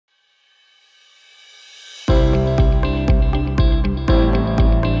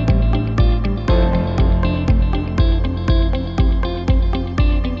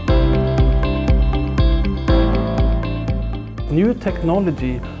new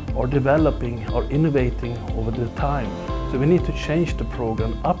technology are developing or innovating over the time. So we need to change the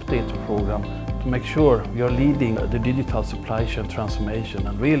program, update the program to make sure we are leading the digital supply chain transformation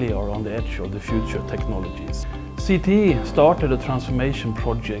and really are on the edge of the future technologies. CTE started a transformation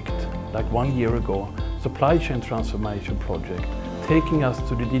project like 1 year ago, supply chain transformation project, taking us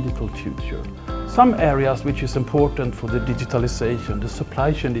to the digital future. Some areas which is important for the digitalization, the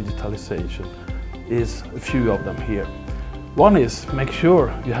supply chain digitalization, is a few of them here. One is make sure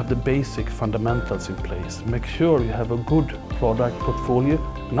you have the basic fundamentals in place. Make sure you have a good product portfolio.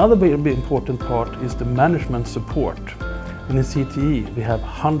 Another very important part is the management support. In the CTE we have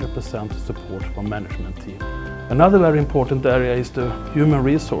 100% support from management team. Another very important area is the human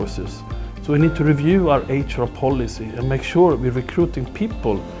resources. So we need to review our HR policy and make sure we're recruiting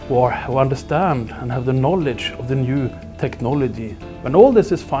people who understand and have the knowledge of the new technology. When all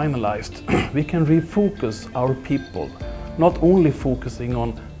this is finalized, we can refocus our people, not only focusing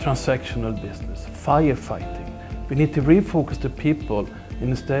on transactional business, firefighting. We need to refocus the people,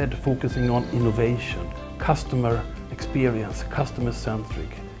 instead focusing on innovation, customer experience,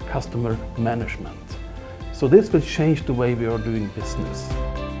 customer-centric, customer management. So this will change the way we are doing business.